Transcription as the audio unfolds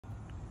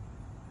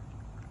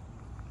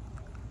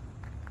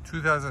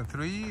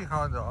2003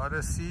 Honda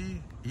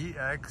Odyssey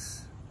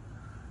EX.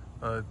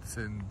 It's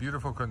in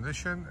beautiful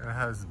condition. It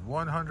has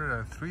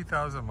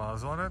 103,000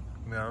 miles on it.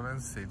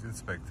 Maryland state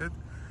inspected.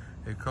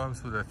 It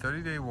comes with a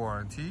 30-day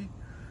warranty.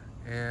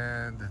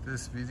 And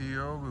this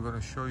video, we're going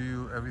to show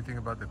you everything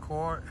about the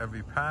car,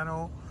 every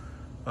panel,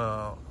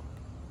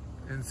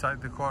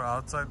 inside the car,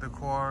 outside the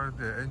car,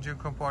 the engine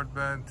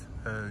compartment,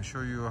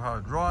 show you how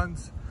it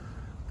runs.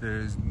 There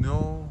is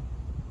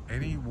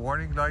any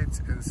warning lights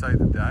inside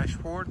the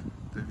dashboard.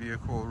 The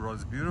vehicle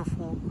runs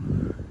beautiful,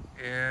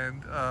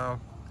 and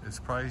it's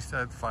priced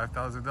at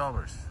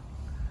 $5,000.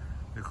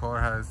 The car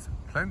has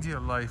plenty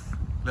of life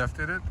left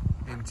in it.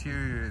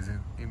 Interior is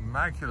in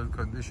immaculate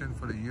condition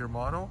for the year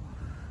model,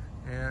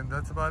 and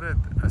that's about it.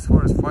 As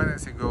far as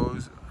financing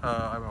goes,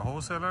 I'm a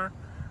wholesaler.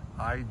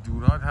 I do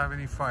not have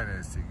any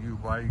financing. You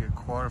buying a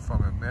car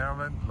from a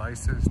Maryland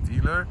licensed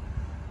dealer.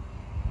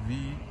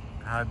 We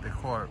had the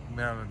car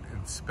Maryland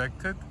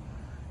inspected,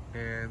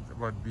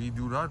 but we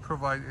do not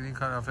provide any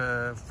kind of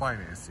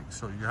financing.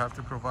 So you have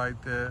to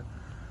provide the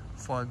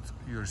funds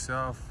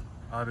yourself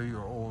out of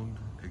your own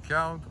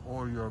account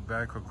or your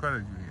bank or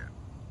credit union.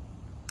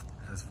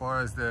 As far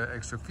as the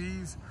extra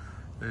fees,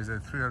 there's a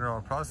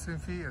 $300 processing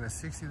fee and a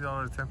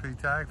 $60 temporary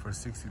tag for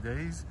 60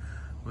 days.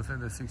 Within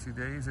the 60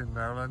 days in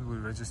Maryland, we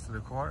register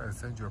the car and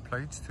send your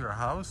plates to your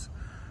house.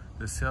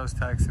 The sales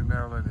tax in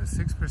Maryland is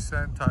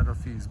 6%, title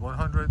fee is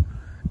 $100,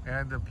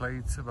 and the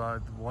plates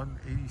about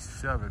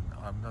 $187.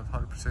 I'm not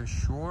 100%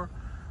 sure,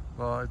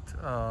 but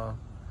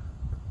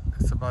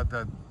it's about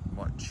that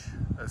much.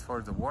 As far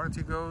as the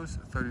warranty goes,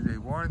 30-day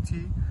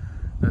warranty.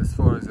 As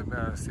far as the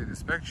Maryland state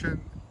inspection,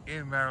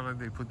 in Maryland,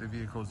 they put the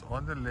vehicles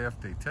on the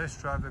lift, they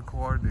test drive the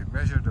car, they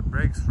measure the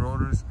brakes,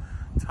 rotors,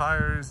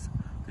 tires,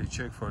 they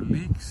check for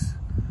leaks,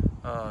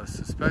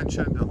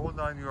 suspension, the whole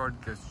 9 yards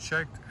gets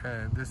checked,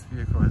 and this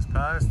vehicle has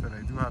passed, and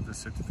I do have the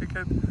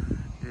certificate.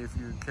 If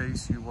you, in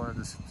case you wanted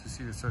to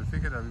see the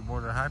certificate, I'd be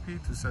more than happy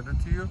to send it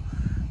to you.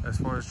 As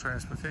far as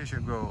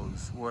transportation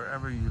goes,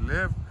 wherever you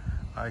live,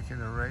 I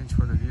can arrange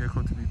for the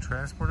vehicle to be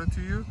transported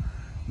to you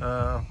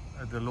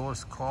at the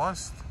lowest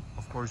cost.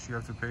 Of course, you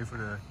have to pay for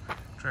the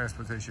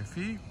transportation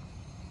fee.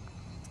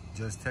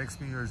 Just text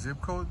me your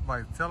zip code.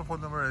 My telephone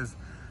number is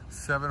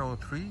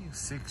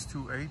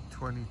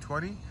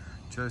 703-628-2020.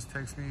 Just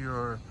text me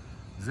your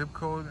zip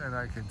code and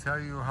I can tell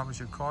you how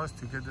much it costs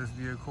to get this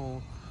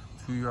vehicle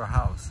to your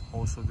house.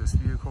 Also, this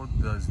vehicle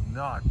does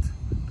not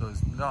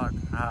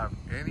have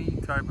any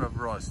type of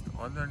rust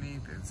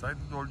underneath, inside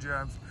the door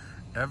jambs.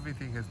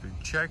 Everything has been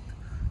checked.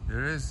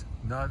 There is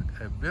not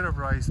a bit of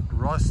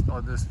rust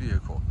on this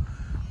vehicle.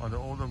 On the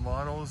older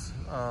models,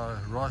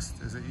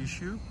 rust is an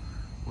issue,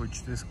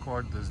 which this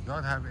car does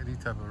not have any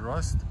type of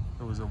rust.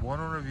 It was a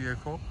one-owner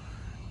vehicle,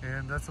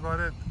 and that's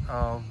about it.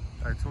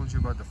 I told you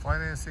about the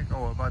financing.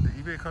 About the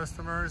eBay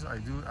customers, I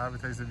do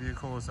advertise the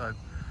vehicles at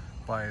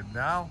Buy It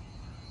Now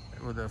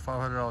with a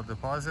 $500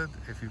 deposit.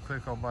 If you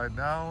click on Buy It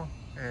Now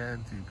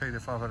and you pay the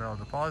 $500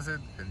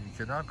 deposit and you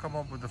cannot come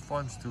up with the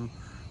funds to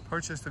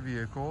purchase the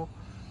vehicle,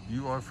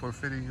 you are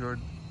forfeiting your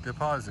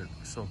deposit.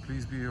 So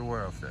please be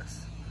aware of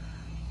this.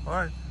 All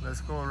right,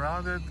 let's go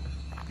around it.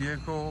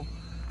 Vehicle,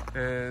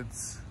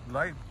 it's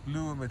light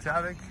blue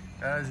metallic.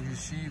 As you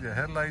see, the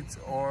headlights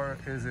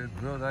is in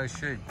real nice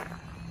shape.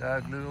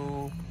 That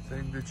little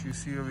thing that you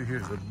see over here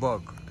is a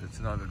bug. It's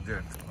not a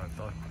dent. I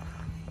thought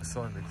I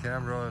saw in the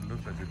camera, it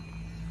looked like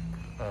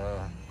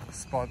a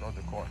spot on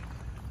the car.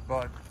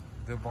 But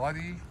the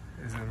body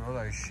is in real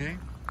nice shape.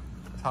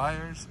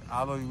 Tires,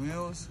 alloy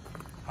wheels.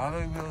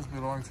 Alloy wheels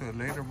belong to a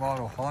later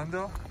model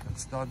Honda.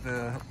 It's not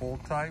the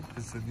old type,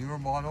 it's the newer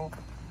model.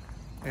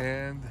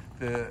 And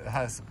it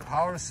has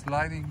power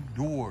sliding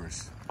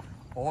doors.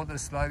 All the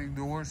sliding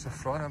doors,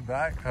 front and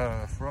back,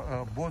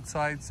 both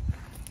sides,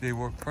 they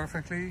work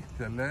perfectly.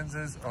 The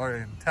lenses are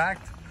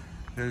intact.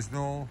 There's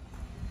no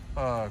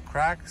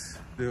cracks.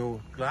 The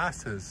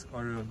glasses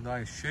are in a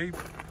nice shape.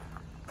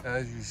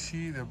 As you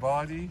see, the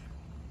body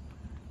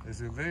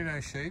is in very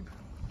nice shape.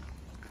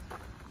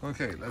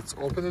 Okay, let's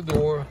open the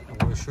door. I'm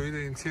going to show you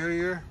the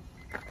interior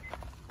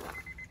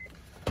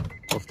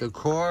of the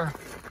car.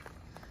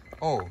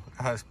 Oh, it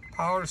has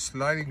power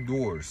sliding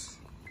doors.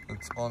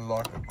 Let's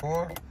unlock the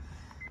car.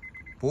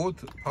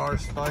 Both power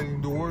sliding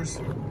doors.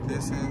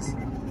 This is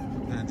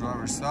the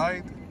driver's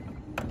side.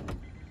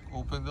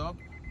 Opened up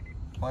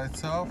by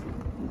itself.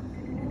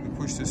 You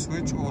push the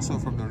switch. Also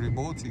from the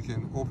remote, you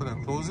can open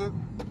and close it.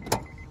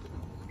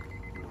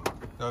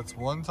 That's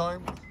one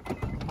time.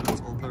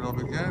 Let's open it up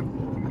again.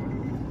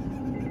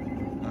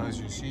 As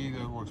you see,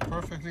 that works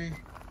perfectly.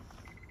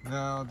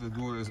 Now the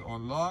door is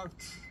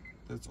unlocked.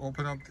 Let's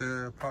open up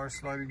the power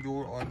sliding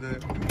door on the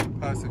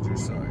passenger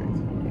side.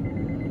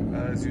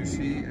 As you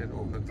see, it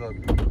opens up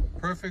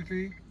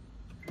perfectly.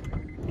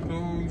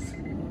 Close.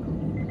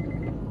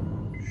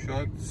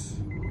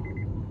 Shuts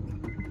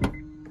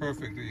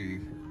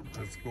perfectly.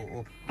 Let's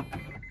go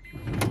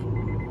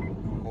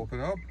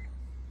open up.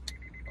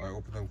 I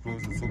opened and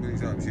closed it so many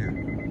times here.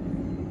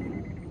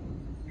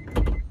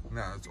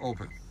 Now it's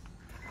open.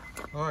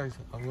 All right,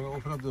 I'm gonna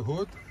open up the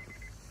hood.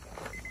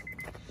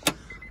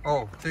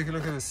 Oh, take a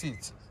look at the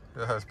seats.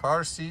 It has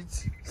power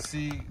seats.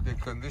 See the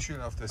condition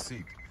of the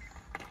seat.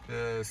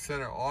 The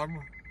center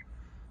arm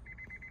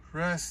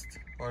rest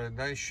are in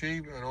nice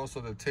shape, and also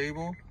the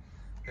table,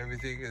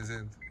 everything is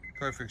in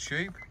perfect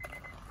shape.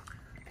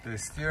 The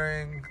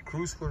steering,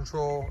 cruise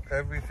control,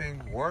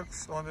 everything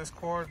works on this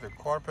car. The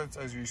carpets,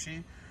 as you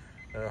see,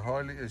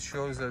 it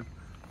shows that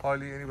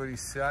hardly anybody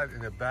sat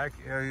in the back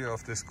area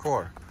of this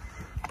car.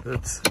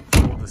 Let's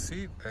hold the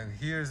seat, and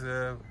here's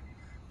the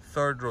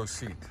third row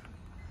seat.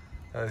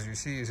 As you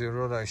see, it's in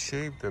real nice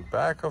shape. The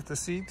back of the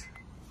seat.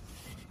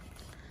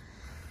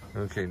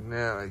 Okay,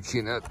 now I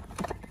cannot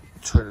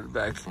turn it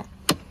back.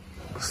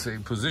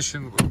 Same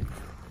position with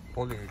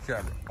holding a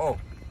camera. Oh,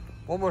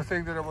 one more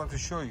thing that I want to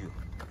show you.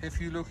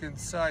 If you look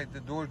inside the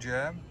door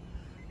jamb,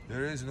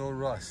 there is no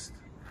rust.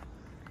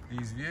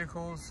 These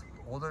vehicles,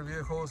 older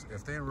vehicles,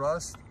 if they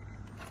rust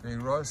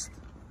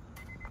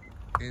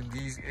in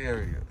these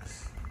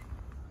areas.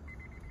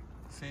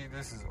 See,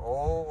 this is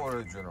all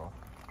original.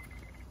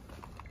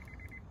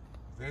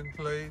 VIN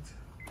plate.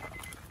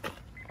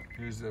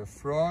 Here's the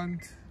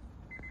front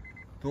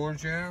door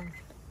jamb.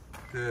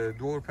 The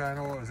door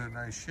panel is in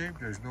nice shape.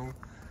 There's no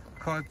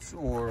cuts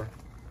or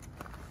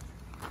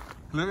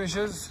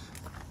blemishes.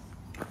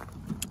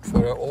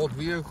 For an old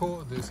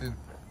vehicle, this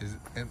is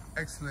in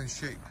excellent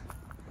shape.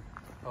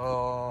 It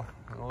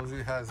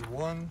only has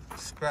one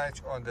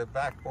scratch on the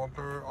back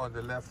bumper on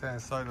the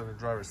left-hand side on the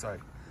driver's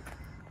side.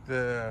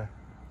 The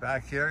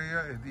back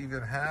area, it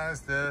even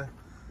has the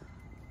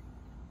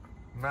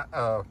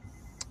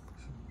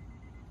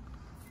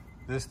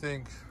this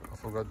thing, I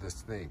forgot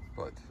this name,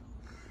 but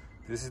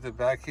this is the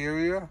back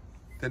area.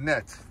 The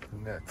net.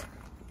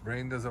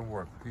 Brain doesn't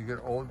work. You get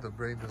old, the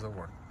brain doesn't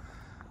work.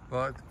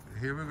 But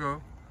here we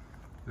go.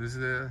 This is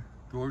the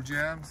door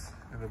jambs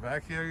in the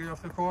back area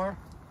of the car.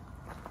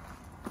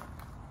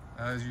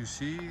 As you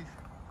see,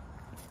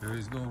 there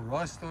is no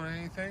rust or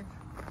anything.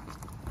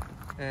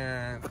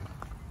 And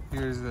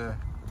here's the,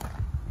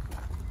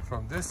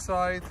 from this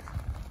side,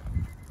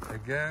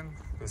 again,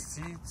 the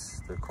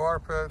seats, the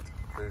carpet,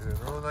 there's in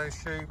real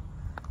nice shape.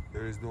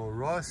 There is no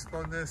rust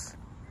on this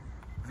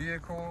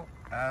vehicle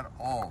at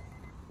all.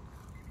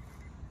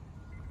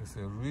 It's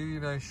in really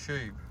nice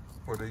shape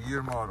for the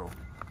year model.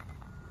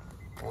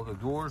 All the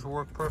doors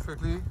work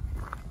perfectly.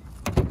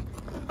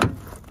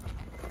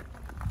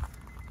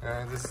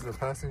 And this is the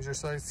passenger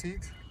side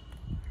seat.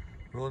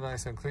 Real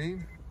nice and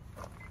clean.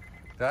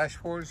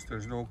 Dashboards,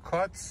 there's no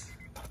cuts.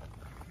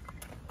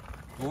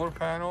 Door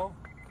panel,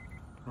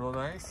 real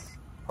nice.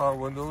 Power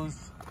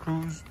windows,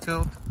 cruise,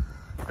 tilt,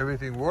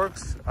 everything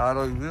works.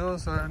 Alloy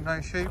wheels are in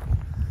nice shape.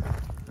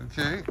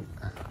 Okay.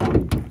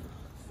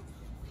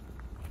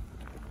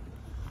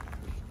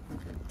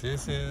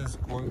 This is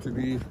going to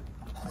be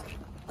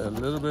a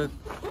little bit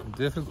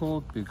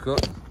difficult because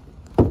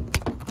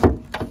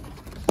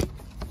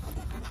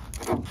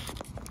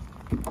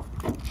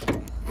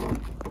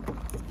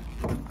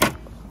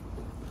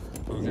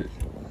okay,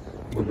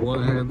 with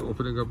one hand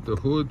opening up the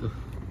hood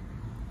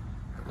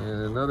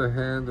and another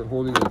hand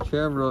holding the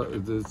camera,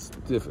 it's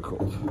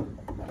difficult.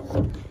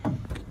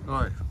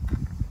 All right,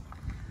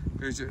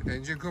 here's your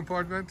engine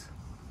compartment.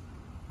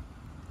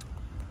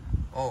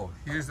 Oh,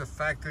 here's the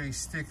factory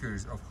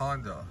stickers of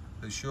Honda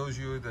that shows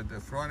you that the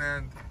front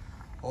end,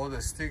 all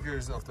the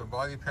stickers of the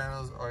body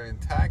panels are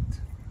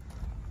intact.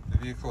 The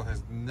vehicle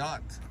has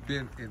not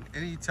been in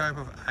any type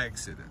of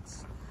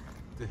accidents.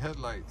 The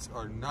headlights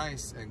are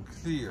nice and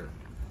clear.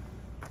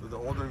 With the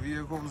older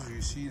vehicles,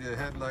 you see the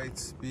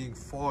headlights being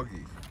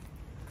foggy.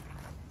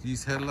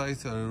 These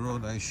headlights are in real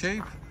nice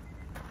shape.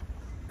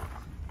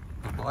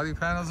 The body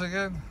panels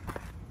again,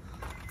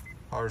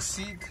 our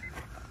seat,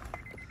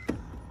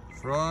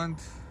 front,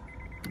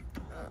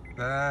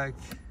 back,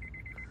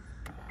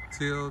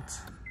 tilt,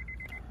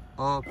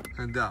 up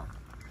and down.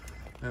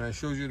 And I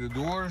showed you the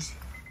doors.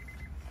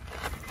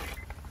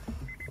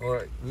 All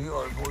right, we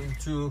are going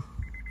to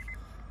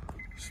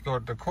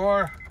start the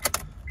car.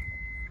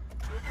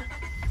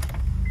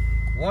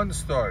 One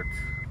start,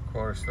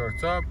 car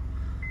starts up,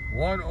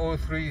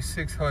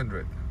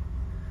 103,600.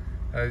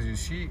 As you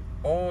see,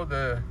 all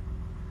the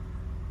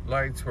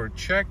lights were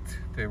checked,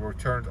 they were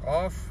turned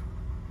off.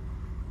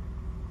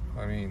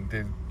 I mean,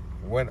 they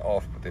went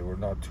off, but they were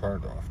not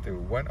turned off. They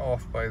went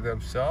off by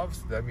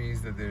themselves. That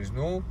means that there's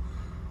no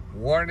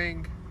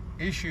warning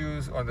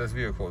issues on this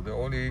vehicle. The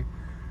only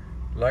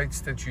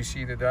lights that you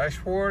see in the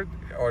dashboard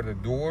are the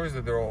doors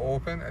that are all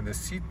open and the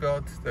seat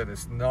belt that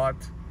is not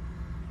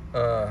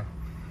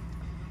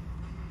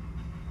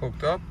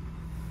hooked up.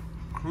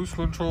 Cruise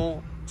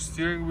control,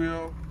 steering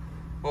wheel.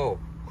 Oh,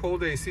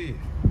 cold AC.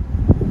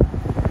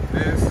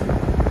 This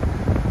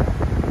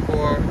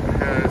car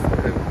has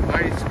an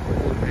ice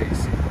cold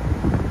AC.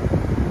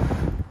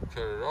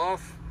 Turn it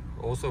off.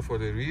 Also for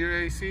the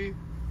rear AC.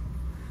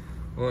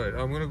 All right,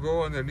 I'm gonna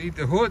go underneath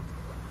the hood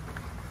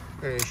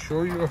and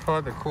show you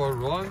how the car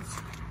runs.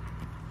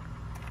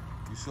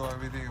 You saw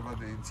everything about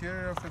the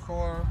interior of the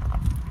car.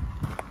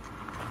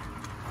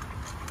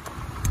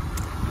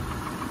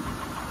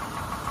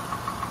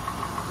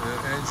 The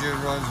engine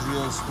runs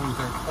real smooth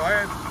and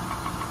quiet.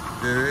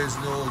 There is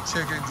no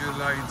check engine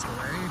lights or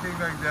anything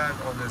like that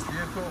on this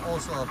vehicle.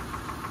 Also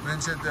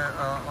mentioned that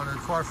on the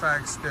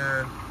Carfax,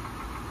 the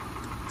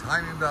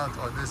timing belt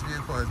on this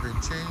vehicle has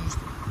been changed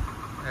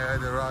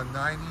at around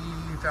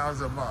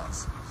 90,000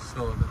 miles.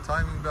 So the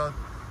timing belt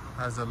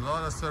has a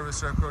lot of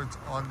service records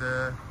on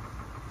the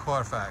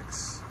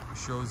Carfax. It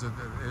shows that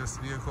this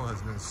vehicle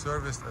has been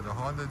serviced at a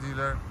Honda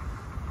dealer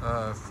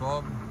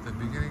from the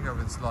beginning of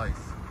its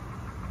life.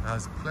 It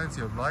has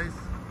plenty of life,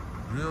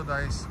 real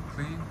nice,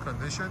 clean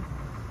condition.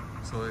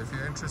 So if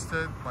you're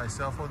interested, my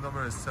cell phone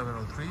number is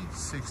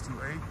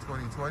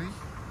 703-628-2020.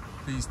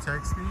 Please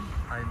text me.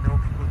 I know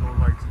people don't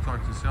like to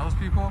talk to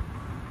salespeople.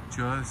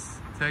 Just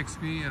text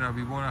me and I'll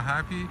be more than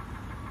happy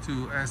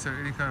to answer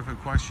any kind of a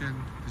question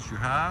that you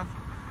have.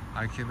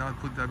 I cannot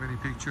put that many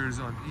pictures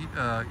on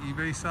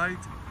eBay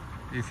site.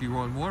 If you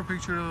want more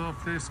pictures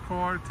of this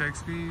car,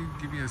 text me,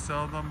 give me a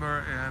cell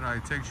number, and I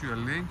text you a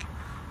link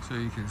so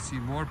you can see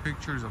more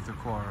pictures of the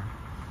car.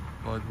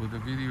 But with the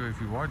video, if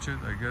you watch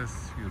it, I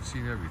guess you've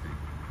seen everything.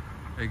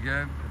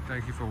 Again,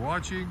 thank you for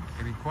watching.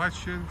 Any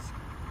questions?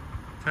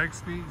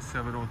 Text me,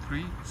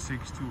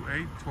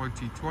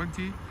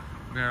 703-628-2020.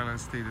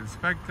 Maryland State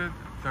Inspected,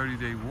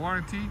 30-day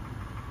warranty.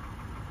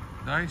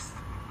 Nice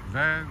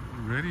van,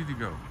 ready to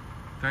go.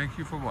 Thank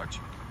you for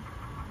watching.